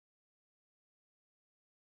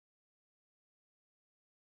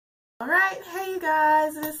Alright, hey you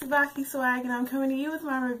guys, it is TsubakiSwagg and I'm coming to you with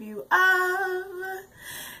my review of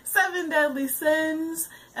 7 Deadly Sins,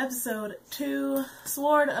 Episode 2,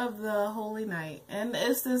 Sword of the Holy Knight. And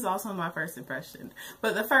this is also my first impression.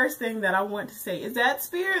 But the first thing that I want to say is that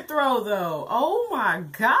spirit throw though. Oh my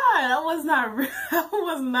god, I was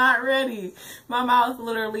not ready. My mouth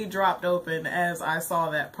literally dropped open as I saw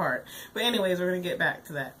that part. But anyways, we're going to get back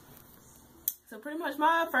to that. So pretty much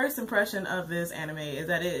my first impression of this anime is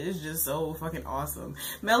that it is just so fucking awesome.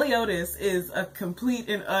 Meliodas is a complete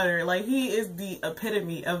and utter, like, he is the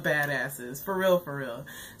epitome of badasses. For real, for real.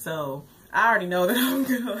 So I already know that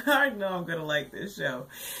I'm gonna like this show.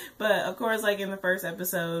 But of course, like in the first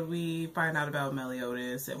episode, we find out about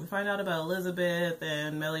Meliodas, and we find out about Elizabeth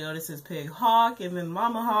and Meliodas' pig Hawk, and then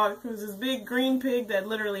Mama Hawk, who's this big green pig that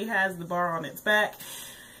literally has the bar on its back.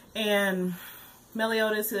 And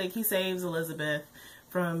Meliodas, like, he saves Elizabeth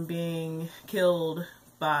from being killed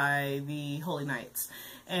by the Holy Knights.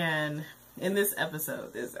 And in this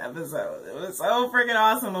episode, it was so freaking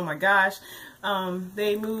awesome. Oh my gosh.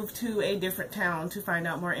 They moved to a different town to find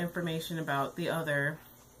out more information about the other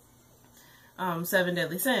 7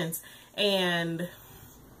 Deadly Sins. And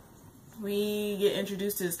we get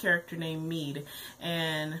introduced to this character named Mead.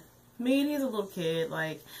 And Mead, he's a little kid.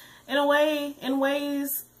 Like, in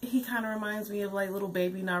ways, he kind of reminds me of like little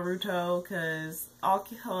baby Naruto, because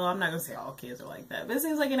I'm not gonna say all kids are like that, but it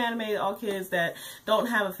seems like in anime, all kids that don't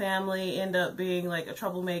have a family end up being like a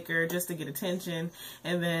troublemaker just to get attention,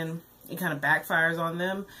 and then it kind of backfires on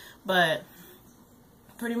them. But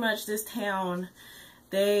pretty much this town,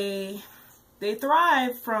 they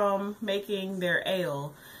thrive from making their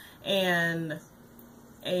ale, and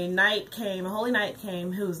a holy knight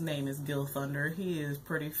came, whose name is Gil Thunder. He is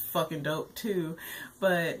pretty fucking dope too.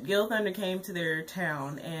 But Gil Thunder came to their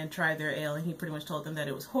town and tried their ale, and he pretty much told them that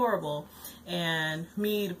it was horrible, and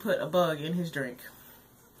Mead put a bug in his drink.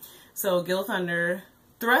 So Gil Thunder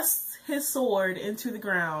thrusts his sword into the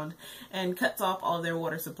ground and cuts off all their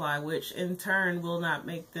water supply, which in turn will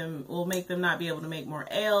make them not be able to make more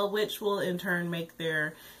ale, which will in turn make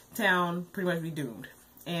their town pretty much be doomed.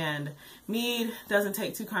 And Mead doesn't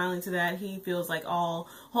take too kindly to that. He feels like all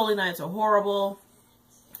holy knights are horrible,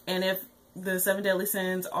 and if the 7 Deadly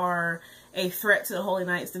Sins are a threat to the holy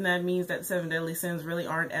knights, then that means that the 7 Deadly Sins really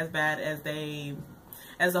aren't as bad as the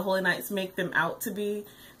holy knights make them out to be.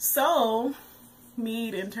 So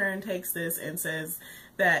Mead in turn takes this and says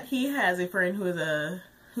that he has a friend who is a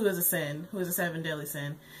 7 Deadly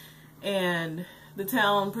Sin, and the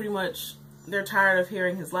town pretty much, they're tired of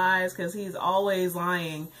hearing his lies because he's always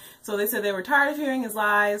lying. So they said they were tired of hearing his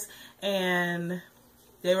lies, and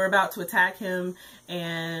they were about to attack him,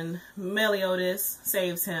 and Meliodas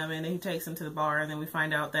saves him, and then he takes him to the bar, and then we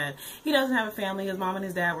find out that he doesn't have a family. His mom and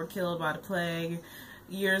his dad were killed by the plague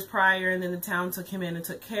years prior, and then the town took him in and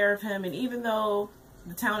took care of him. And even though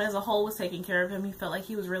the town as a whole was taking care of him, he felt like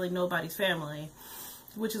he was really nobody's family,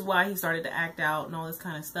 which is why he started to act out and all this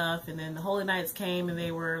kind of stuff. And then the Holy Knights came, and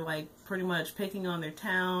they were like pretty much picking on their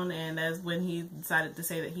town, and that's when he decided to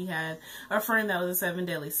say that he had a friend that was a 7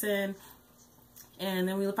 Deadly Sin. And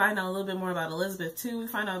then we find out a little bit more about Elizabeth too. We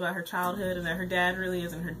find out about her childhood, and that her dad really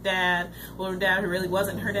isn't her dad, or her dad who really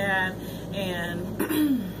wasn't her dad,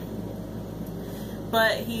 and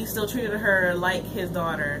but he still treated her like his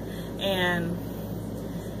daughter. And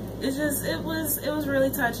it's just, it was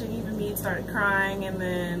really touching. Even Mead started crying, and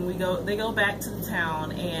then they go back to the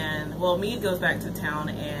town, and, well, Mead goes back to the town,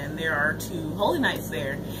 and there are 2 holy knights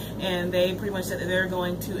there, and they pretty much said that they're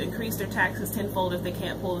going to increase their taxes tenfold if they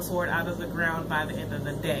can't pull the sword out of the ground by the end of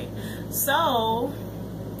the day. So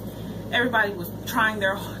everybody was trying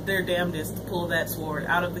their damnedest to pull that sword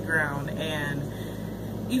out of the ground, and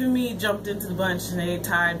even Mead jumped into the bunch, and they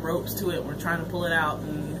tied ropes to it and were trying to pull it out,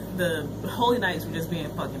 and the Holy Knights were just being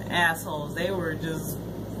fucking assholes. They were just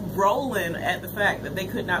rolling at the fact that they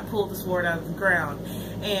could not pull the sword out of the ground.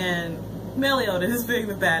 And Meliodas, being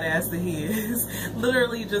the badass that he is,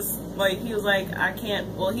 literally just, like, he was like, I can't,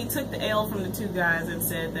 well, he took the ale from the 2 guys and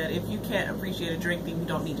said that if you can't appreciate a drink, then you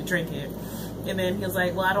don't need to drink it. And then he was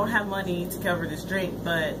like, well, I don't have money to cover this drink,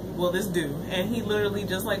 but will this do? And he literally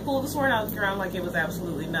just, like, pulled the sword out of the ground like it was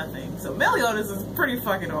absolutely nothing. So Meliodas is pretty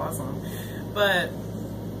fucking awesome. But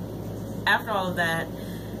after all of that,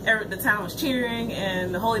 the town was cheering,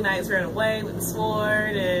 and the Holy Knights ran away with the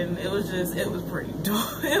sword, and it was pretty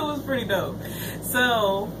dope. It was pretty dope.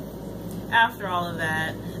 So after all of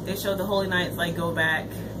that, they showed the Holy Knights like go back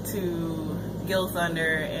to Gil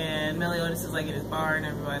Thunder, and Meliodas is like in his bar, and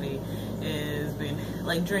everybody is being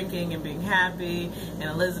like drinking and being happy, and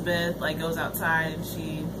Elizabeth like goes outside, and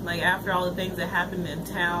she like, after all the things that happened in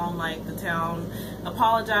town, like the town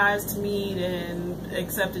apologized to Mead and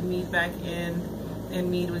accepted Mead back in,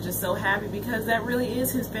 and Mead was just so happy because that really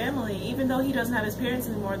is his family. Even though he doesn't have his parents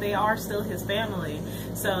anymore, they are still his family.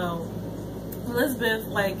 So Elizabeth,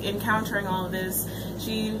 like, encountering all of this,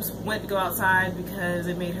 she went to go outside because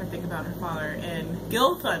it made her think about her father. And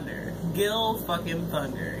Gil fucking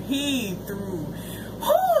Thunder, he threw,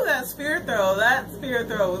 whoo, that spear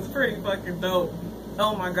throw was pretty fucking dope.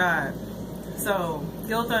 Oh my god. So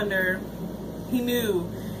Gil Thunder, he knew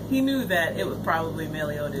that it was probably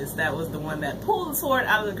Meliodas that was the one that pulled the sword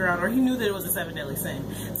out of the ground, or he knew that it was a 7 deadly sin.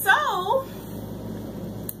 So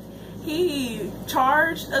he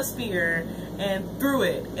charged a spear and threw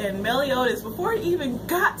it, and Meliodas, before he even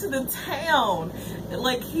got to the town,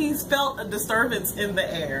 like, he felt a disturbance in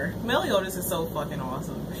the air. Meliodas is so fucking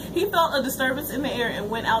awesome. He felt a disturbance in the air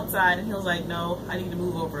and went outside, and he was like, no, I need to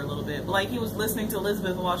move over a little bit. But like, he was listening to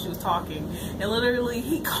Elizabeth while she was talking, and literally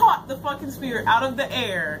he caught the fucking spear out of the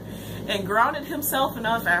air and grounded himself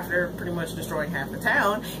enough, after pretty much destroying half the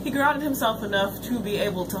town, he grounded himself enough to be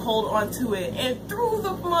able to hold on to it and threw the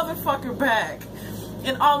motherfucker back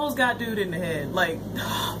and almost got dude in the head. Like,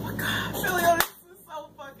 oh my god, Meliodas is so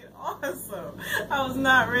fucking awesome. I was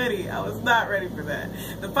not ready for that.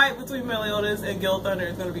 The fight between Meliodas and Gil Thunder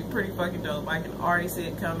is going to be pretty fucking dope. I can already see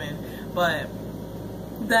it coming. But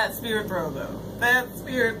that spear throw though,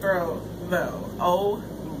 oh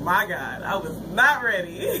my god, I was not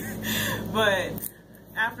ready. But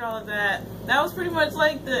after all of that, that was pretty much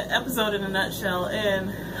like the episode in a nutshell.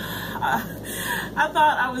 And I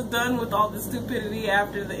thought I was done with all the stupidity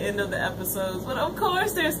after the end of the episodes, but of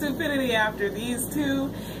course there's stupidity after these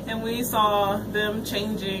two, and we saw them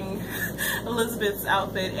changing Elizabeth's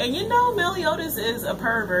outfit. And you know, Meliodas is a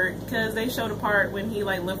pervert, because they showed a part when he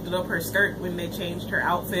like lifted up her skirt when they changed her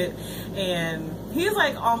outfit, and he's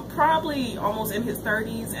like probably almost in his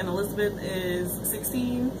 30s, and Elizabeth is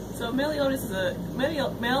 16, so Meliodas is a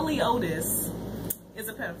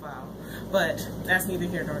pedophile. But that's neither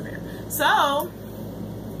here nor there. So,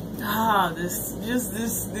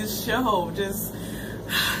 this show just,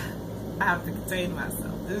 I have to contain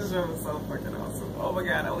myself. This show was so fucking awesome. Oh my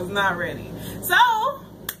god, I was not ready. So,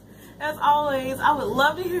 as always, I would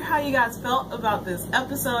love to hear how you guys felt about this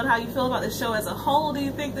episode, how you feel about the show as a whole. Do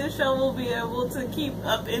you think this show will be able to keep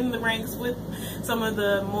up in the ranks with some of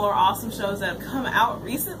the more awesome shows that have come out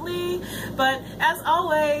recently? But as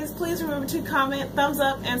always, please remember to comment, thumbs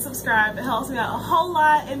up, and subscribe. It helps me out a whole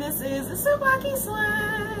lot. And this is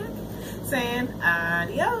TsubakiSwagg saying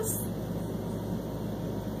adios.